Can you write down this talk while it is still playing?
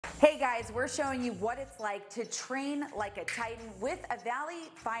Hey guys, we're showing you what it's like to train like a Titan with a Valley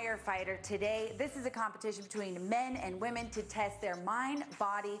firefighter today. This is a competition between men and women to test their mind,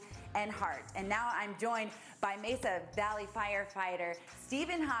 body, and heart. And now I'm joined by Mesa Valley firefighter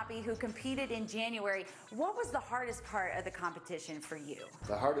Stephen Hoppe, who competed in January. What was the hardest part of the competition for you?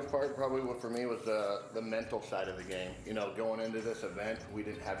 The hardest part probably for me was the mental side of the game. You know, going into this event, we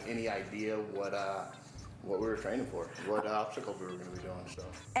didn't have any idea what we were training for, what obstacles we were going to be doing. So.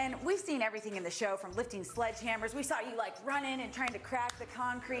 And we've seen everything in the show, from lifting sledgehammers. We saw you like running and trying to crack the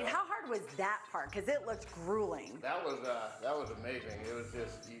concrete. Yeah. How hard was that part? Because it looked grueling. That was amazing. It was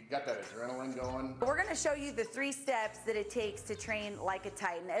just, you got that adrenaline going. We're going to show you the 3 steps that it takes to train like a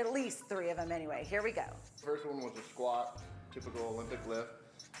Titan, at least 3 of them anyway. Here we go. First one was a squat, typical Olympic lift.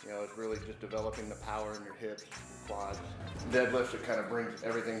 You know, it's really just developing the power in your hips, your quads. Deadlifts, it kind of brings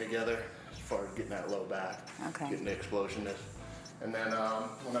everything together as far as getting that low back, getting the explosiveness. And then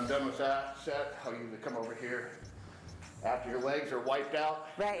when I'm done with that set, I'll usually come over here after your legs are wiped out,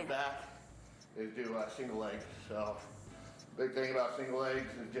 your back, is do single legs. So big thing about single legs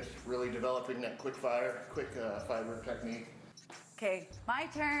is just really developing that quick fiber technique. Okay, my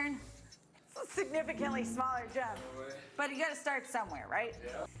turn. It's a significantly smaller jump, but you got to start somewhere, right?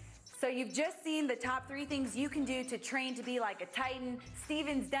 Yeah. So you've just seen the top 3 things you can do to train to be like a Titan.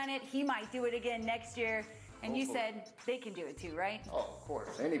 Steven's done it. He might do it again next year. And you said they can do it too, right? Oh, of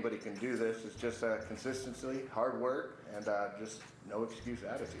course. Anybody can do this. It's just consistency, hard work, and just no excuse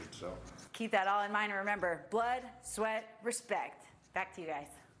attitude. So keep that all in mind, and remember, blood, sweat, respect. Back to you guys.